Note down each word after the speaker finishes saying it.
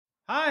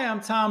Hi,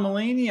 I'm Tom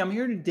Mulaney. I'm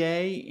here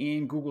today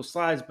in Google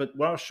Slides, but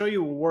what I'll show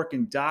you will work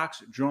in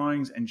docs,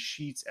 drawings, and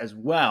sheets as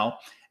well.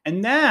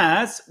 And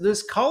that's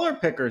this color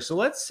picker. So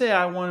let's say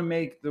I want to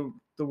make the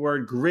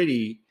word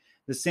gritty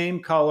the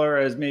same color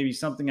as maybe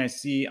something I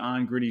see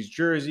on Gritty's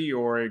jersey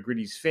or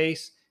Gritty's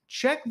face.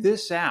 Check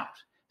this out.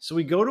 So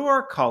we go to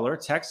our color,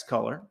 text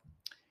color,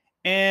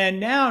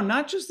 and now,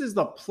 not just is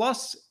the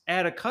plus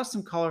add a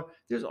custom color,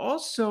 there's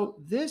also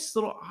this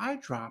little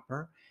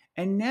eyedropper.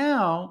 And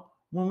now,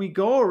 when we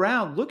go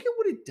around, look at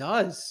what it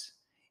does.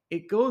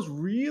 It goes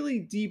really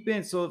deep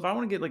in. So if I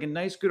want to get like a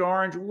nice good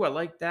orange, ooh, I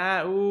like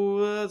that. Ooh,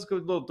 let's go a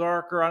little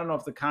darker. I don't know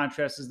if the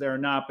contrast is there or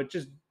not, but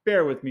just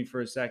bear with me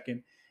for a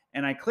second.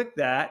 And I click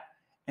that,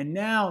 and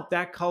now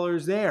that color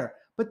is there.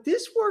 But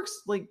this works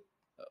like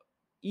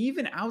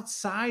even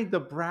outside the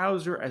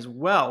browser as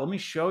well. Let me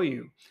show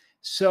you.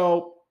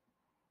 So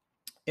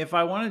if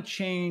I want to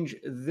change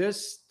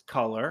this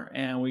color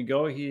and we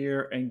go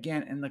here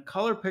again, and the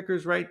color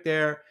picker's right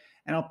there,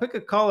 and I'll pick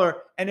a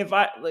color. And if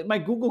I like my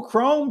Google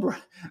Chrome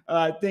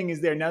thing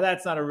is there, now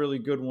that's not a really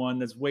good one.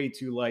 That's way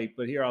too light.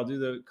 But here I'll do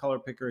the color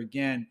picker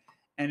again,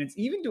 and it's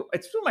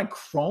through my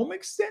Chrome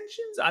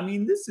extensions. I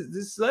mean, this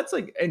that's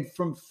like and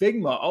from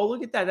Figma. Oh,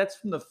 look at that. That's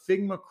from the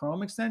Figma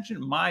Chrome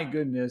extension. My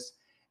goodness.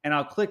 And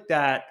I'll click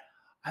that.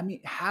 I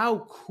mean,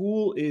 how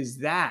cool is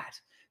that?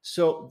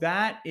 So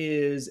that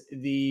is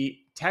the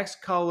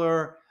text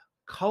color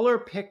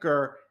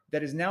picker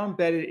that is now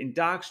embedded in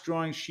docs,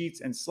 drawings, sheets,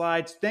 and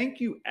slides.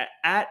 Thank you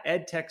at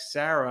EdTech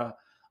Sarah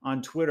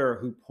on Twitter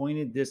who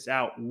pointed this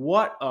out.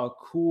 What a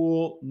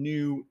cool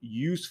new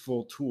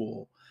useful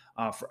tool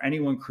for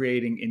anyone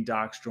creating in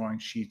docs,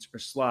 drawings, sheets, or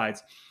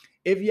slides.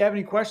 If you have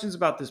any questions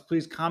about this,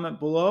 please comment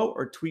below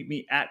or tweet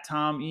me at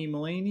Tom E.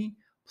 Mulaney.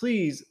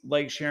 Please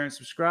like, share, and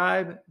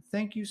subscribe.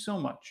 Thank you so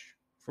much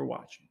for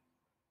watching.